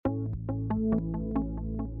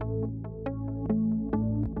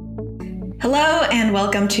Hello and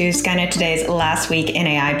welcome to Skynet Today's Last Week in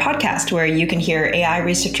AI podcast, where you can hear AI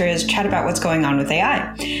researchers chat about what's going on with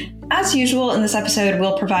AI. As usual, in this episode,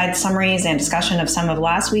 we'll provide summaries and discussion of some of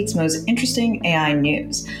last week's most interesting AI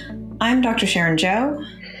news. I'm Dr. Sharon Zhou.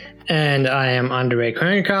 And I am Andrei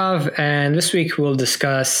Korenikov, and this week we'll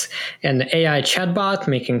discuss an AI chatbot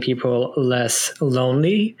making people less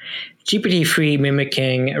lonely, GPT-3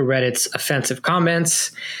 mimicking Reddit's offensive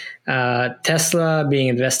comments, Tesla being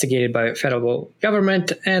investigated by the federal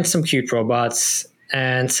government, and some cute robots,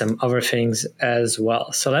 and some other things as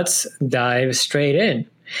well. So let's dive straight in.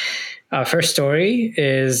 Our first story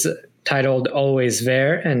is titled Always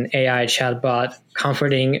There, an AI chatbot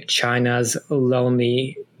comforting China's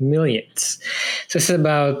lonely millions. So this is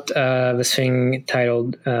about this thing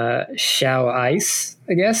titled Xiao Ice,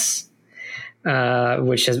 I guess,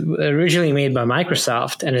 which is originally made by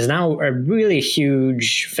Microsoft and is now a really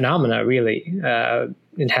huge phenomena, really.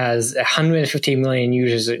 It has 150 million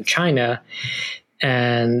users in China.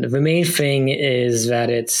 And the main thing is that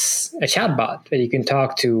it's a chatbot that you can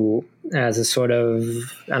talk to as a sort of,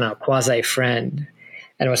 quasi-friend.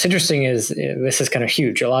 And what's interesting is this is kind of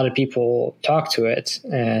huge. A lot of people talk to it.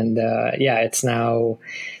 And it's now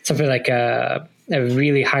something like a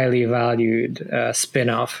really highly valued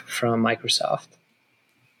spin-off from Microsoft.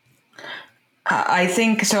 I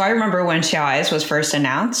think so. I remember when Xiao Ice was first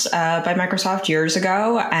announced by Microsoft years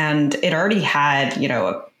ago, and it already had,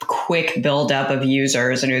 a quick buildup of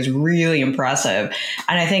users, and it was really impressive.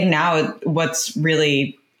 And I think now what's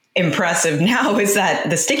really impressive now is that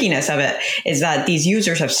the stickiness of it is that these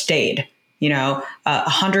users have stayed.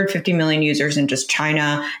 150 million users in just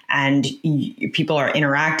China, and people are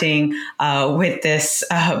interacting with this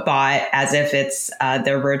bot as if it's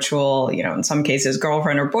their virtual, in some cases,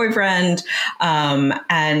 girlfriend or boyfriend,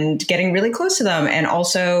 and getting really close to them, and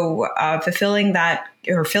also filling that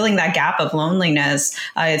gap of loneliness,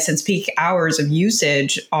 since peak hours of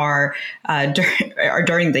usage are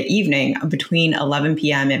during the evening between 11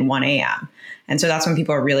 p.m. and 1 a.m. And so that's when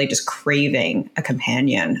people are really just craving a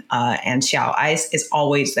companion. And Xiao Ice is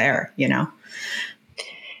always there, Yeah,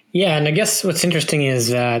 and I guess what's interesting is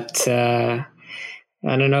that I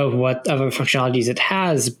don't know what other functionalities it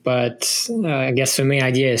has, but I guess the main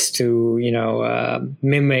idea is to,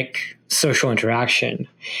 mimic social interaction.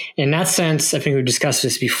 In that sense, I think we've discussed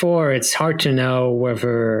this before. It's hard to know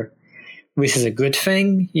whether this is a good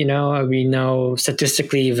thing. We know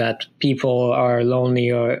statistically that people are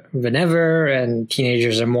lonelier than ever and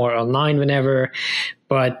teenagers are more online than ever,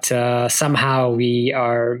 but somehow we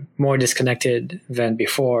are more disconnected than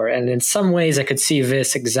before. And in some ways, I could see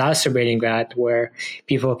this exacerbating that, where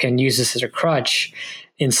people can use this as a crutch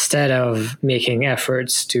instead of making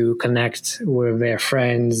efforts to connect with their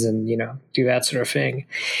friends and, do that sort of thing.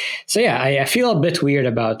 So yeah, I feel a bit weird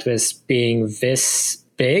about this being this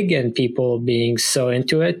big and people being so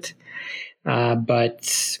into it,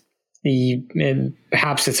 but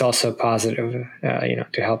perhaps it's also positive,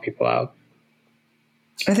 to help people out.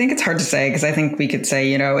 I think it's hard to say, because I think we could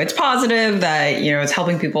say, it's positive that, it's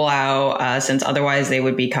helping people out, since otherwise they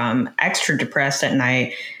would become extra depressed at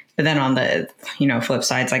night. But then on the, flip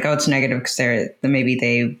side, it's like, it's negative because maybe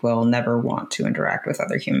they will never want to interact with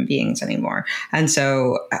other human beings anymore. And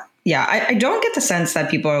so, I don't get the sense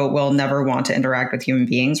that people will never want to interact with human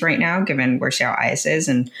beings right now, given where Xiao Ice is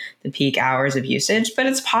and the peak hours of usage. But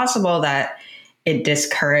it's possible that it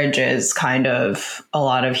discourages kind of a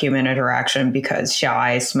lot of human interaction because Xiao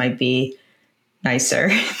Ice might be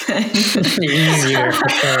nicer. Easier, for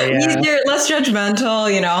sure. Yeah. Easier, less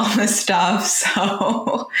judgmental, all this stuff.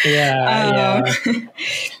 So,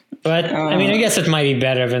 But I guess it might be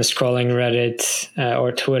better than scrolling Reddit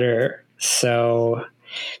or Twitter. So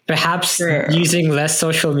perhaps using less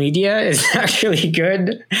social media is actually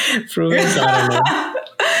good for us. I don't know.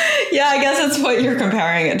 Yeah, I guess that's what you're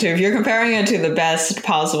comparing it to. If you're comparing it to the best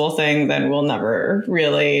possible thing, then we'll never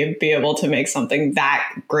really be able to make something that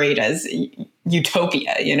great as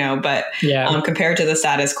utopia, But compared to the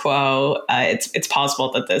status quo, it's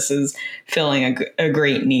possible that this is filling a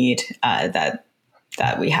great need that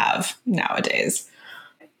we have nowadays.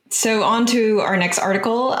 So on to our next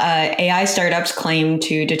article. AI startups claim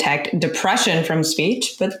to detect depression from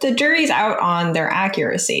speech, but the jury's out on their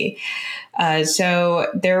accuracy. So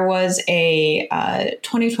there was a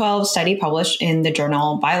 2012 study published in the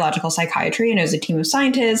journal Biological Psychiatry, and it was a team of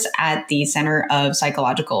scientists at the Center of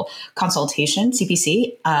Psychological Consultation,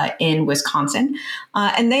 CPC, in Wisconsin.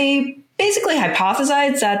 And they basically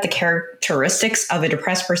hypothesized that the characteristics of a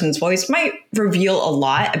depressed person's voice might reveal a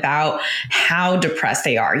lot about how depressed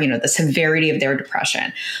they are, the severity of their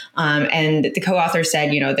depression. And the co-author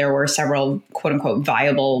said, there were several quote unquote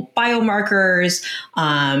viable biomarkers.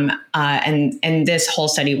 And this whole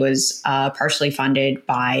study was partially funded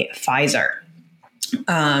by Pfizer.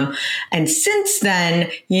 And since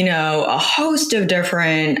then, a host of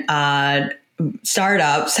different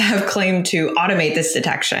startups have claimed to automate this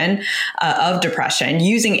detection of depression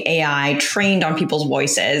using AI trained on people's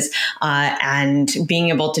voices and being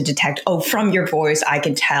able to detect, from your voice, I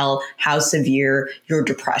can tell how severe your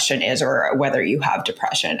depression is or whether you have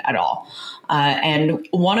depression at all. And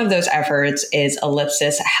one of those efforts is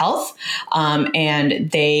Ellipsis Health,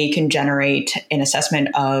 and they can generate an assessment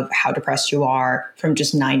of how depressed you are from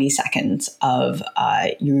just 90 seconds of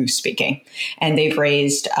you speaking. And they've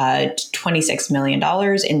raised $26 million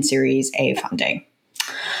in Series A funding.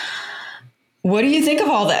 What do you think of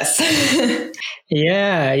all this?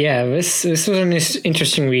 Yeah. This was an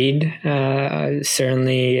interesting read.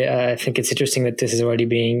 Certainly, I think it's interesting that this is already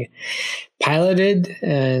being piloted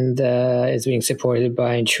and is being supported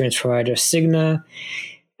by insurance provider Cigna.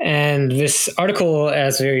 And this article,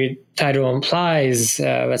 as the title implies,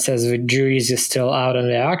 that says the jury's is still out on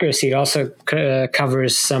the accuracy, it also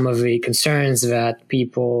covers some of the concerns that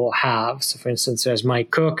people have. So, for instance, there's Mike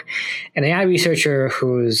Cook, an AI researcher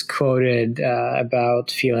who's quoted about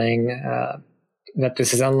feeling that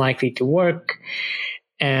this is unlikely to work.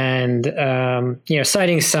 And,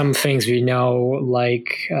 citing some things we know,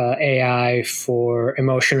 like AI for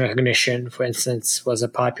emotion recognition, for instance, was a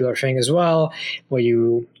popular thing as well, where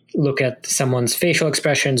you look at someone's facial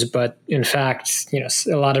expressions, but in fact,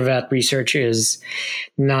 a lot of that research is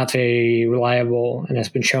not very reliable and has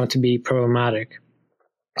been shown to be problematic.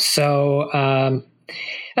 So, I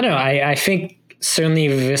don't know, I think certainly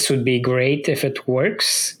this would be great if it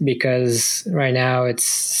works, because right now it's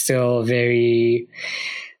still very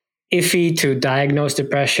iffy to diagnose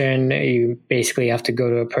depression. You basically have to go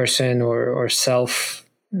to a person or self,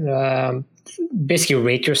 basically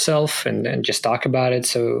rate yourself and just talk about it.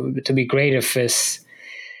 So it would be great if this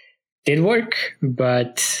did work,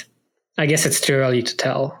 but I guess it's too early to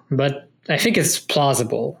tell. But I think it's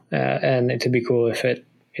plausible, and it would be cool if it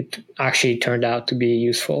actually turned out to be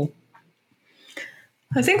useful.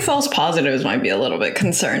 I think false positives might be a little bit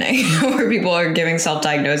concerning, where people are giving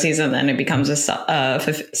self-diagnoses and then it becomes a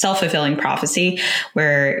self-fulfilling prophecy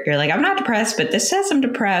where you're like, I'm not depressed, but this says I'm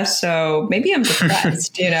depressed, so maybe I'm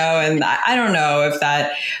depressed, and I don't know if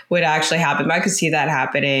that would actually happen, but I could see that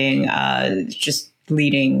happening, just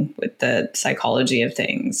leading with the psychology of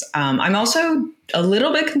things. I'm also a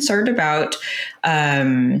little bit concerned about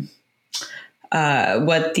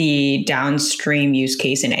what the downstream use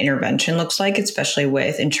case and intervention looks like, especially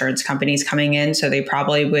with insurance companies coming in. So they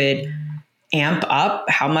probably would amp up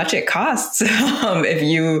how much it costs if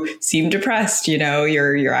you seem depressed,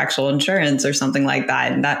 your actual insurance or something like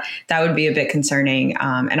that. And that would be a bit concerning.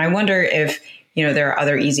 And I wonder if, there are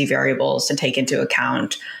other easy variables to take into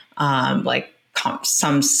account, like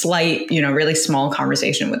some slight, really small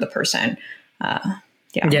conversation with the person.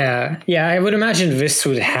 Yeah, I would imagine this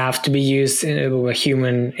would have to be used with a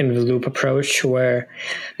human in the loop approach, where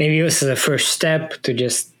maybe this is a first step to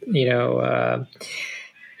just,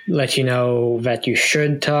 let you know that you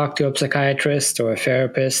should talk to a psychiatrist or a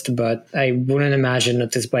therapist. But I wouldn't imagine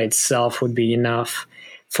that this by itself would be enough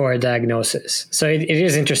for a diagnosis. So it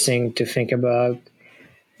is interesting to think about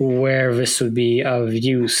where this would be of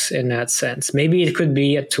use in that sense. Maybe it could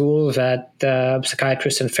be a tool that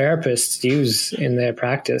psychiatrists and therapists use in their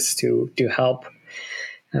practice to help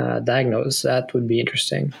diagnose. That would be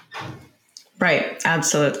interesting. Right.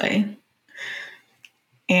 Absolutely.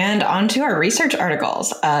 And on to our research articles.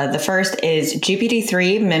 The first is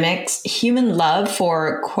GPT-3 mimics human love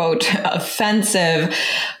for, quote, offensive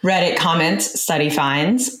Reddit comments, study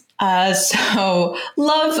finds. So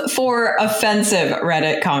love for offensive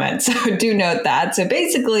Reddit comments. So do note that. So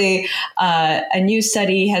basically, a new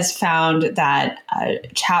study has found that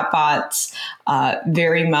chatbots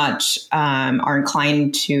very much are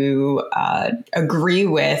inclined to agree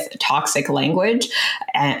with toxic language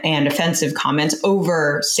and offensive comments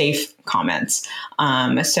over safe comments.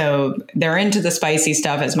 So they're into the spicy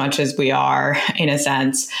stuff as much as we are, in a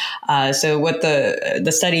sense. So what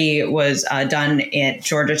the study was done at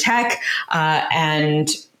Georgia Tech and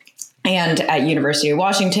at University of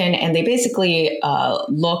Washington, and they basically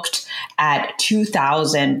looked at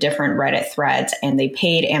 2,000 different Reddit threads, and they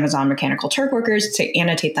paid Amazon Mechanical Turk workers to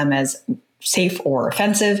annotate them as safe or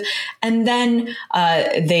offensive. And then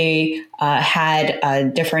they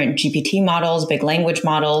had different GPT models, big language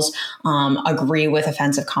models, agree with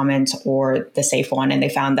offensive comments or the safe one. And they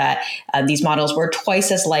found that these models were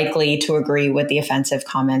twice as likely to agree with the offensive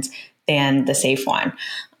comments than the safe one.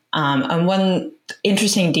 And one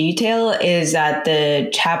interesting detail is that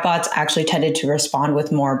the chatbots actually tended to respond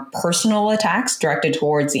with more personal attacks directed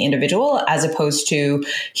towards the individual, as opposed to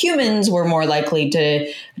humans were more likely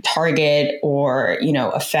to target or,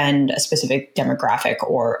 offend a specific demographic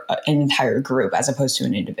or an entire group, as opposed to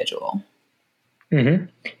an individual. Mm-hmm.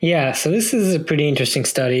 Yeah, so this is a pretty interesting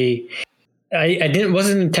study. I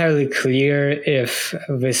wasn't entirely clear if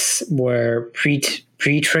this were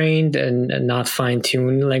pre-trained and not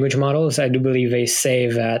fine-tuned language models. I do believe they say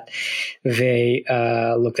that they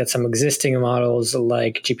looked at some existing models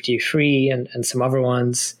like GPT-3 and some other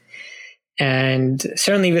ones. And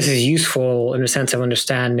certainly this is useful in the sense of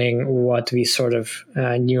understanding what these sort of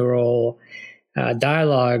neural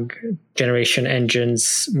dialogue generation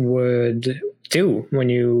engines would do when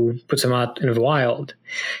you put them out in the wild.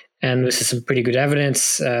 And this is some pretty good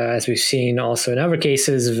evidence, as we've seen also in other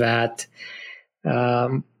cases, that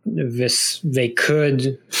they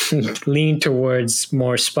could lean towards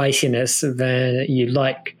more spiciness than you'd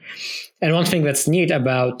like. And one thing that's neat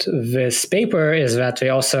about this paper is that they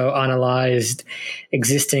also analyzed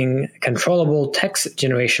existing controllable text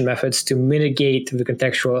generation methods to mitigate the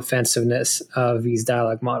contextual offensiveness of these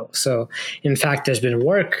dialogue models. So, in fact, there's been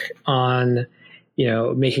work on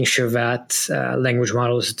making sure that language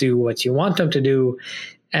models do what you want them to do.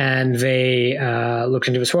 And they looked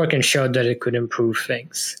into this work and showed that it could improve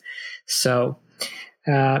things. So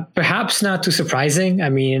perhaps not too surprising.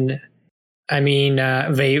 They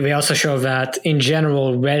also show that in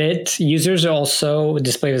general, Reddit users also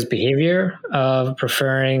display this behavior of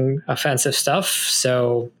preferring offensive stuff.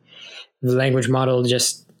 So the language model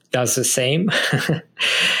just does the same.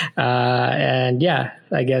 And yeah,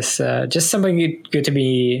 I guess just something good to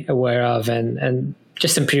be aware of and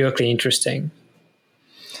just empirically interesting.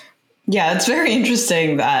 Yeah, it's very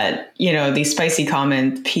interesting that, these spicy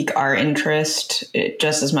comments pique our interest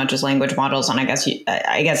just as much as language models. And I guess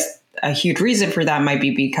a huge reason for that might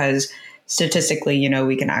be because statistically,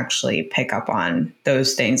 we can actually pick up on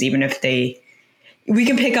those things, even if we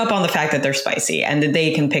can pick up on the fact that they're spicy and that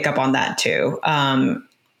they can pick up on that too.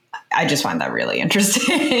 I just find that really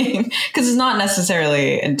interesting because it's not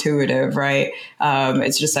necessarily intuitive, right?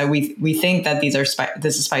 It's just that we think that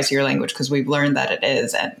this is spicier language because we've learned that it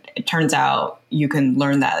is, and it turns out you can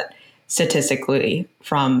learn that statistically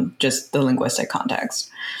from just the linguistic context.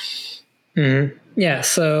 Mm-hmm. Yeah,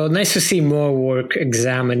 so nice to see more work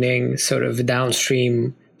examining sort of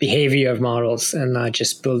downstream behavior of models and not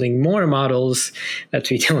just building more models that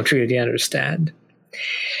we don't really understand.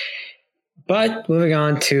 But moving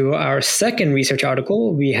on to our second research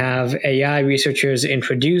article, we have AI researchers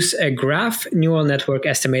introduce a graph neural network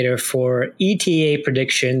estimator for ETA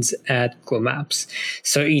predictions at Google Maps.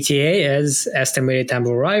 So ETA is estimated time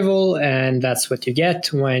of arrival, and that's what you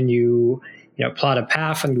get when you plot a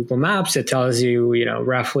path on Google Maps. It tells you,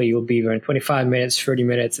 roughly you'll be there in 25 minutes, 30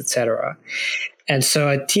 minutes, etc. And so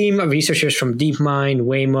a team of researchers from DeepMind,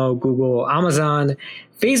 Waymo, Google, Amazon,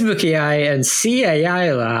 Facebook AI, and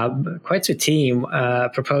CAI Lab, quite a team,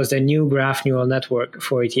 proposed a new graph neural network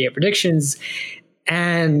for ETA predictions,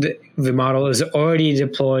 and the model is already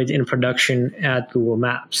deployed in production at Google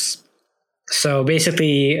Maps. So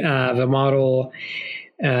basically, the model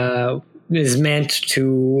is meant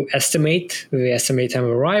to estimate time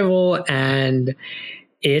of arrival, and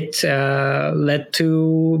it led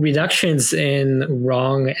to reductions in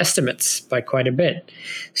wrong estimates by quite a bit.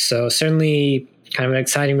 So certainly kind of an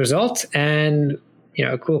exciting result and,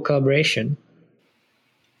 a cool collaboration.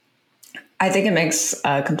 I think it makes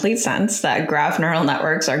complete sense that graph neural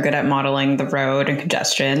networks are good at modeling the road and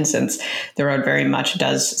congestion, since the road very much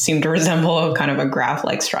does seem to resemble kind of a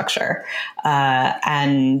graph-like structure.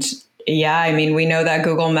 And yeah, we know that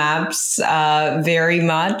Google Maps very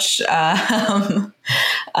much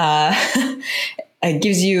it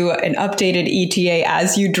gives you an updated ETA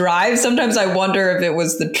as you drive. Sometimes I wonder if it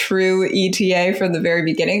was the true ETA from the very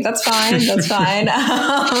beginning. That's fine. That's fine.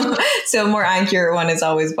 So a more accurate one is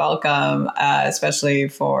always welcome, especially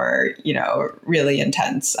for, really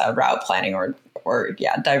intense route planning or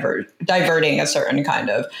diverting a certain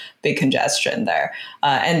kind of big congestion there.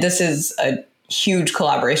 And this is a huge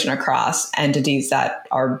collaboration across entities that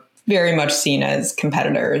are very much seen as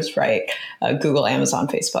competitors, right? Google, Amazon,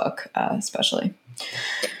 Facebook, especially.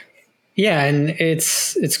 Yeah, and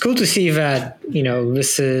it's cool to see that,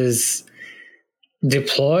 this is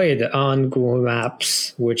deployed on Google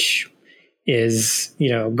Maps, which is,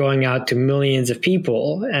 going out to millions of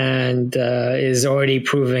people and is already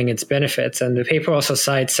proving its benefits. And the paper also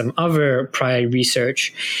cites some other prior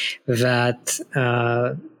research that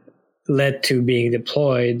led to being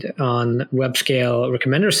deployed on web scale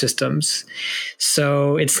recommender systems.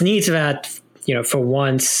 So it's neat that, for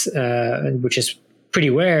once, which is pretty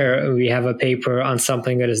rare, we have a paper on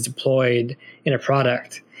something that is deployed in a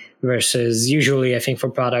product, versus usually I think for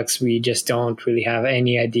products, we just don't really have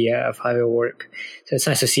any idea of how they work. So it's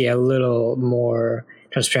nice to see a little more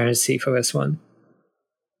transparency for this one.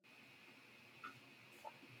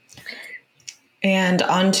 And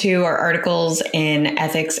on to our articles in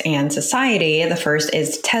Ethics and Society. The first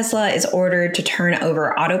is Tesla is ordered to turn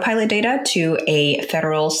over autopilot data to a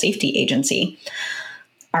federal safety agency.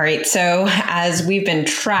 All right. So as we've been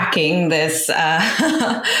tracking this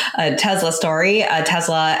Tesla story,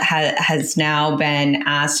 Tesla has now been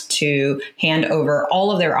asked to hand over all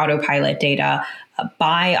of their autopilot data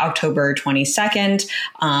by October 22nd,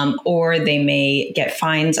 or they may get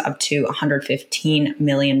fines up to $115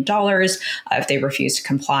 million if they refuse to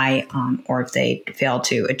comply, or if they fail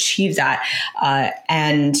to achieve that.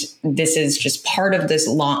 And this is just part of this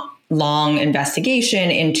long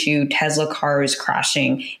investigation into Tesla cars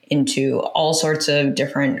crashing into all sorts of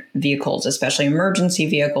different vehicles, especially emergency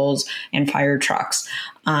vehicles and fire trucks.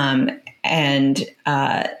 And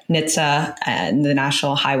NHTSA, the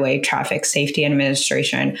National Highway Traffic Safety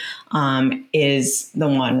Administration, is the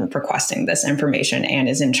one requesting this information and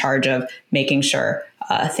is in charge of making sure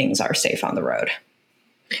things are safe on the road.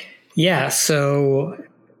 Yeah, so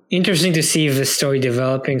interesting to see this story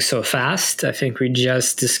developing so fast. I think we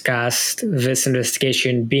just discussed this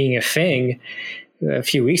investigation being a thing a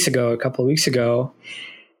couple of weeks ago.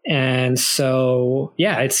 And so,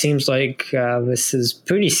 yeah, it seems like this is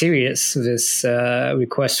pretty serious. This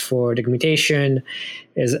request for documentation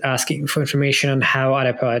is asking for information on how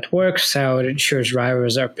autopilot works, how it ensures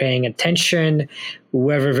drivers are paying attention,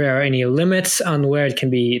 whether there are any limits on where it can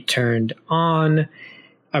be turned on,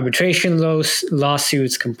 arbitration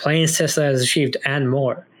lawsuits, complaints Tesla has received, and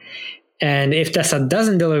more. And if Tesla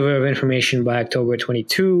doesn't deliver information by October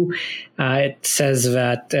 22, it says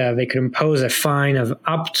that they could impose a fine of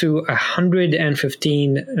up to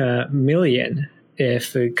 $115 million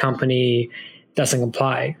if the company doesn't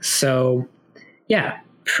comply. So, yeah,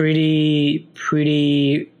 pretty.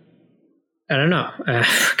 I don't know.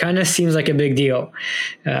 Kind of seems like a big deal,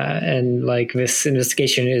 and like this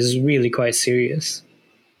investigation is really quite serious.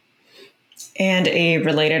 And a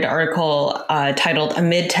related article titled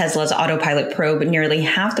 "Amid Tesla's Autopilot Probe, Nearly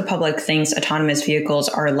Half the Public Thinks Autonomous Vehicles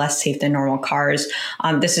Are Less Safe Than Normal Cars."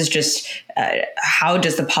 This is just how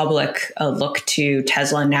does the public look to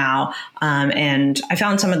Tesla now? And I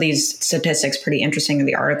found some of these statistics pretty interesting in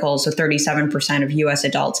the article. So 37% of U.S.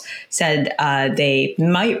 adults said they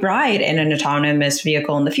might ride in an autonomous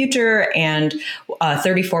vehicle in the future, and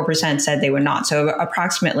 34% said they would not. So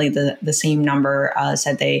approximately the same number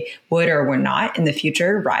said they would or would not in the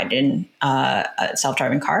future ride in a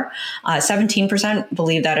self-driving car. 17%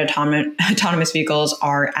 believe that autonomous vehicles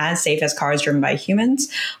are as safe as cars driven by humans.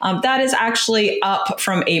 That is actually up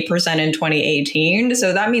from 8% in 2018.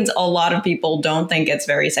 So that means a lot of people don't think it's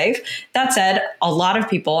very safe. That said, a lot of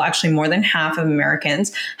people, actually more than half of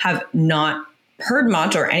Americans, have not heard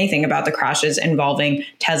much or anything about the crashes involving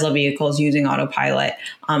Tesla vehicles using autopilot,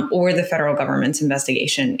 or the federal government's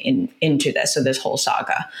investigation into this. So this whole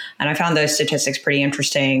saga. And I found those statistics pretty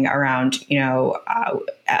interesting around,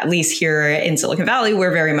 at least here in Silicon Valley,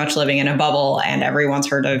 we're very much living in a bubble and everyone's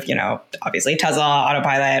heard of, obviously Tesla,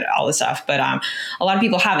 autopilot, all this stuff. But a lot of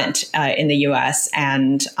people haven't in the US.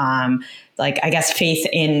 And I guess faith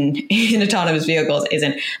in autonomous vehicles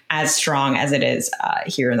isn't as strong as it is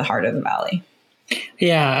here in the heart of the valley.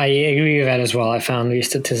 Yeah, I agree with that as well. I found these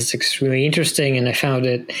statistics really interesting, and I found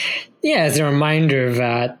it, as a reminder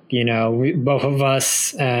that, both of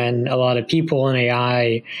us and a lot of people in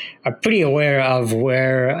AI are pretty aware of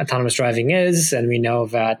where autonomous driving is, and we know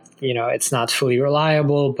that, it's not fully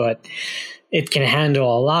reliable, but it can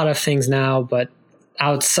handle a lot of things now. But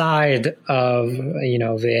outside of,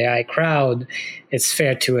 the AI crowd, it's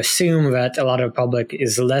fair to assume that a lot of the public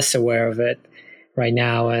is less aware of it right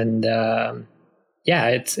now, and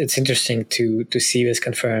it's interesting to see this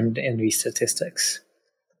confirmed in these statistics.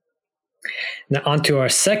 Now, on to our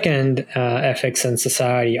second Ethics and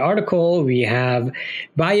Society article. We have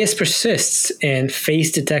bias persists in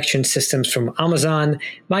face detection systems from Amazon,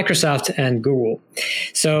 Microsoft, and Google.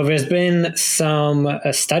 So there's been some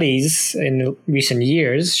studies in recent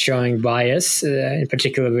years showing bias, in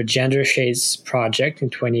particular the Gender Shades Project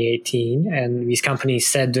in 2018. And these companies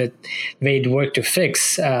said that they'd work to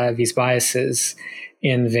fix these biases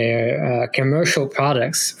in their commercial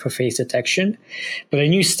products for face detection. But a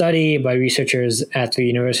new study by researchers at the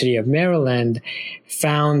University of Maryland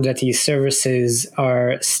found that these services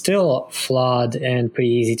are still flawed and pretty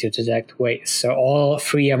easy to detect ways. So all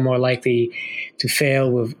three are more likely to fail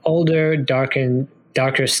with older,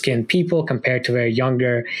 darker skinned people compared to their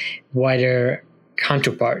younger, whiter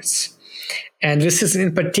counterparts. And this is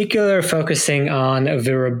in particular focusing on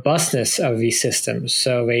the robustness of these systems.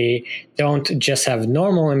 So they don't just have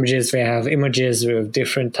normal images, they have images with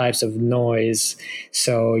different types of noise.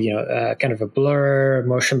 So, kind of a blur,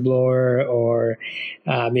 motion blur, or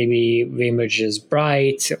maybe the image is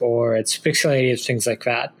bright or it's pixelated, things like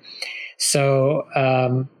that. So,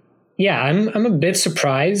 I'm a bit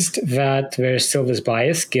surprised that there's still this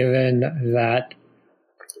bias, given that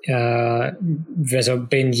there's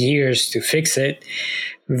been years to fix it.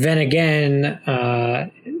 Then again,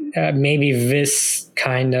 maybe this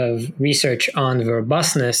kind of research on the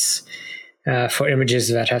robustness for images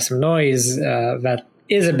that have some noise, that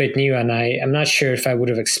is a bit new, and I'm not sure if I would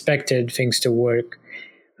have expected things to work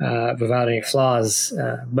without any flaws.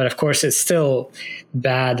 But of course, it's still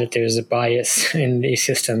bad that there's a bias in these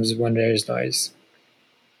systems when there's noise.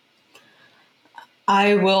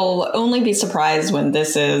 I will only be surprised when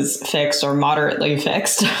this is fixed or moderately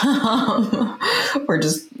fixed, or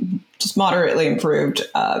just moderately improved,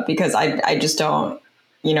 because I just don't,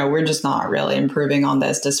 we're just not really improving on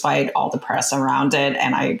this despite all the press around it.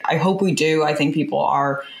 And I hope we do. I think people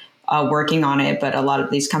are working on it, but a lot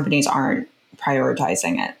of these companies aren't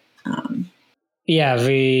prioritizing it.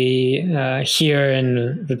 Here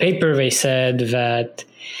in the paper, they said that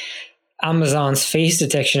Amazon's face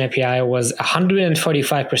detection API was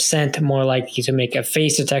 145% more likely to make a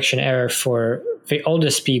face detection error for the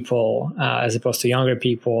oldest people as opposed to younger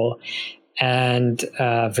people. And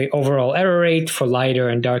the overall error rate for lighter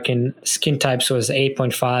and darkened skin types was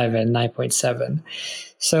 8.5 and 9.7.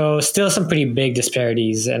 So still some pretty big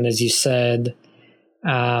disparities. And as you said,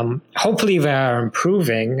 hopefully they are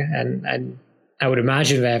improving, and I would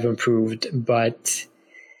imagine they have improved, but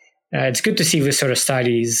it's good to see this sort of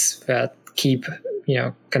studies that keep,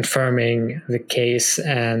 confirming the case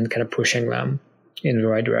and kind of pushing them in the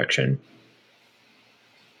right direction.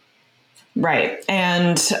 Right.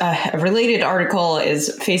 And a related article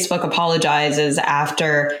is Facebook apologizes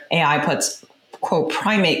after AI puts, quote,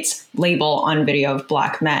 primates label on video of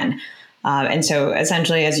Black men. And so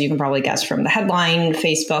essentially, as you can probably guess from the headline,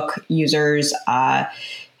 Facebook users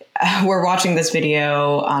were watching this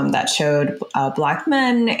video that showed Black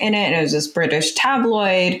men in it. And it was this British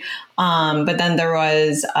tabloid. But then there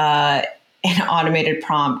was an automated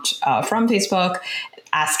prompt from Facebook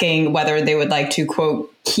asking whether they would like to,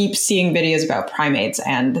 quote, keep seeing videos about primates.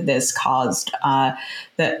 And this caused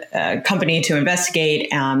the company to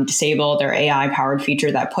investigate and disable their AI-powered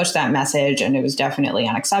feature that pushed that message. And it was definitely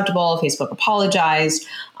unacceptable. Facebook apologized.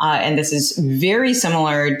 And this is very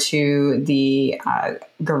similar to the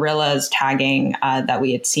gorillas tagging that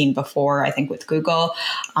we had seen before, I think, with Google.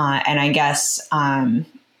 And I guess...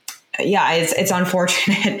 it's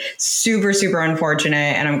unfortunate, super, super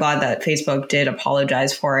unfortunate. And I'm glad that Facebook did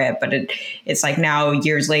apologize for it. But it's like now,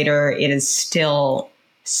 years later, it is still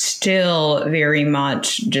very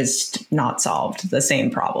much just not solved, the same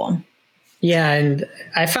problem. Yeah. And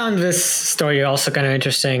I found this story also kind of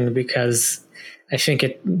interesting because I think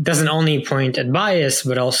it doesn't only point at bias,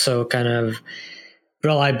 but also kind of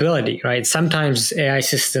reliability, right? Sometimes AI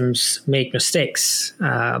systems make mistakes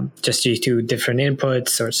just due to different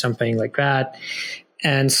inputs or something like that.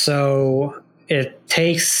 And so it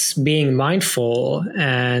takes being mindful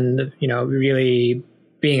and, really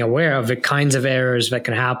being aware of the kinds of errors that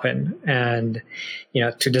can happen and,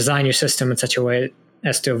 to design your system in such a way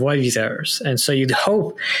as to avoid these errors. And so you'd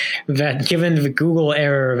hope that given the Google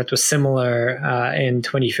error that was similar in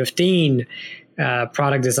 2015,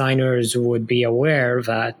 product designers would be aware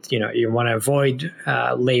that, you want to avoid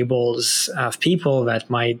labels of people that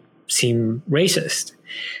might seem racist.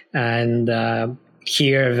 And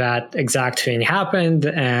here that exact thing happened.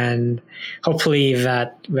 And hopefully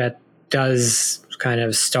that does kind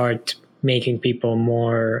of start making people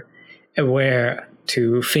more aware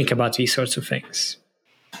to think about these sorts of things.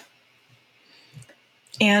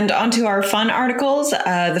 And onto our fun articles.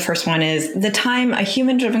 The first one is the time a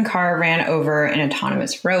human-driven car ran over an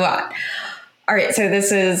autonomous robot. All right, so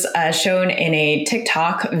this is shown in a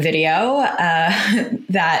TikTok video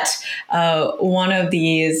that one of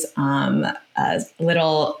these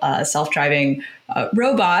little self-driving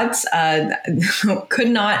robots could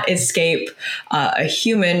not escape a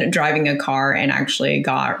human driving a car and actually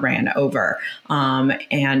got ran over.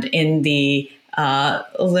 And in the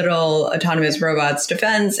little autonomous robot's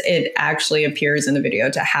defense, it actually appears in the video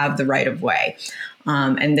to have the right of way.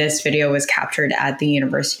 And this video was captured at the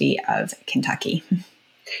University of Kentucky.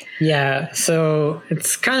 Yeah, so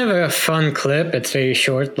it's kind of a fun clip. It's very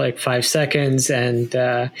short, like 5 seconds, and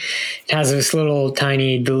it has this little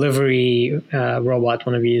tiny delivery robot,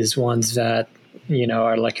 one of these ones that,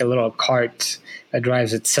 are like a little cart that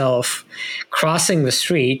drives itself, crossing the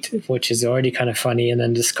street, which is already kind of funny. And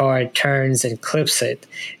then this car turns and clips it.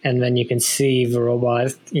 And then you can see the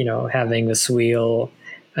robot, having this wheel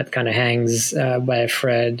that kind of hangs by a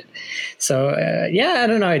thread. So, I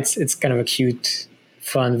don't know. It's kind of a cute,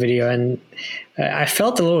 fun video. And I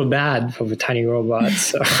felt a little bad for the tiny robot.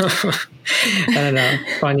 So, I don't know.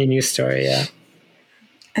 Funny news story, yeah.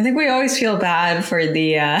 I think we always feel bad for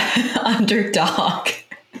the underdog.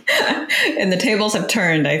 And the tables have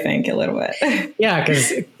turned, I think, a little bit. Yeah,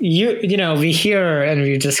 because we hear and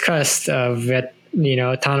we discussed that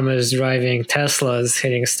autonomous driving Teslas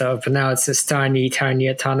hitting stuff, but now it's this tiny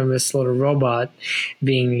autonomous little robot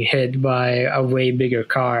being hit by a way bigger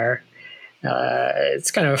car.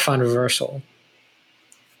 It's kind of a fun reversal.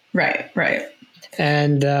 Right.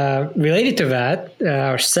 And related to that,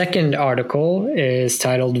 our second article is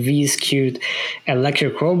titled "These Cute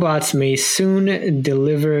Electric Robots May Soon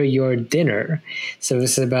Deliver Your Dinner." So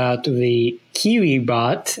this is about the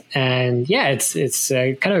Kiwibot, and it's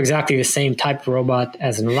kind of exactly the same type of robot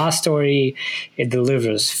as in the last story. It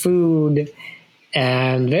delivers food,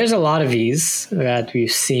 and there's a lot of these that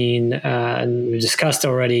we've seen and we discussed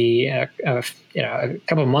already. A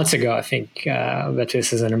couple of months ago, I think that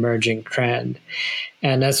this is an emerging trend.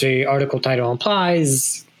 And as the article title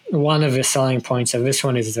implies, one of the selling points of this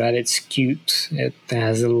one is that it's cute. It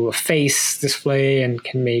has a little face display and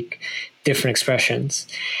can make different expressions.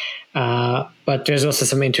 But there's also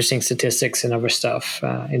some interesting statistics and other stuff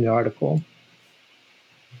in the article.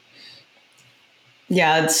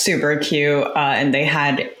 Yeah, it's super cute. And they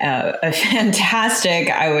had a fantastic,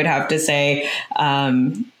 I would have to say,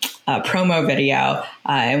 promo video.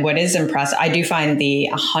 And what is impressive, I do find the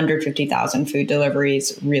 150,000 food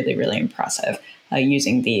deliveries really, really impressive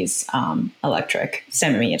using these electric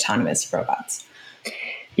semi-autonomous robots.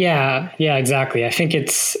 Yeah, exactly. I think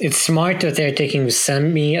it's smart that they're taking the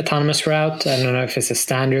semi-autonomous route. I don't know if it's a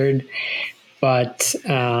standard, but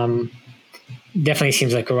definitely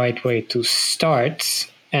seems like a right way to start.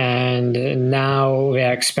 And now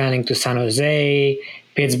they're expanding to San Jose,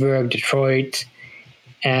 Pittsburgh, Detroit,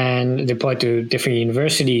 and deployed to different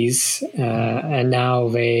universities. And now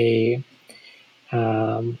they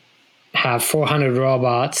have 400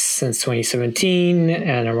 robots since 2017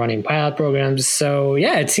 and are running pilot programs. So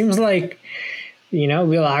it seems like,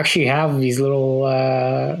 we'll actually have these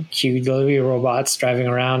little cute delivery robots driving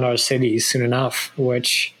around our cities soon enough,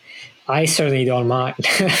 which I certainly don't mind.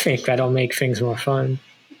 I think that'll make things more fun.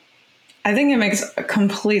 I think it makes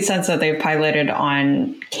complete sense that they've piloted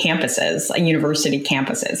on campuses, like university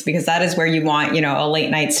campuses, because that is where you want, a late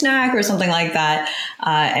night snack or something like that.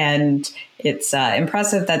 And it's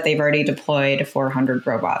impressive that they've already deployed 400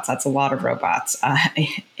 robots. That's a lot of robots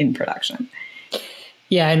in production.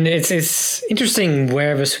 Yeah, and it's interesting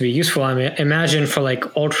where this would be useful. I mean, imagine for like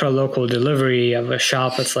ultra local delivery of a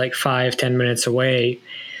shop that's like 5-10 minutes away,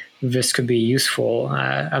 this could be useful.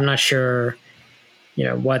 I'm not sure,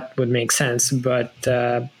 what would make sense, but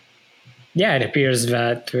it appears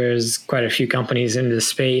that there's quite a few companies in this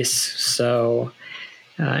space. So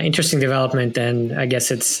interesting development, and I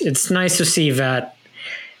guess it's nice to see that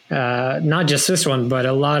not just this one, but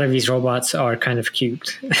a lot of these robots are kind of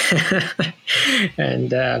cute,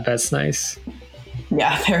 and that's nice.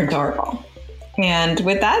 Yeah, they're adorable. And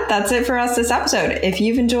with that, that's it for us this episode. If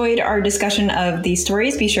you've enjoyed our discussion of these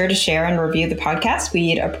stories, be sure to share and review the podcast.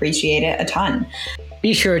 We'd appreciate it a ton.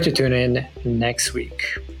 Be sure to tune in next week.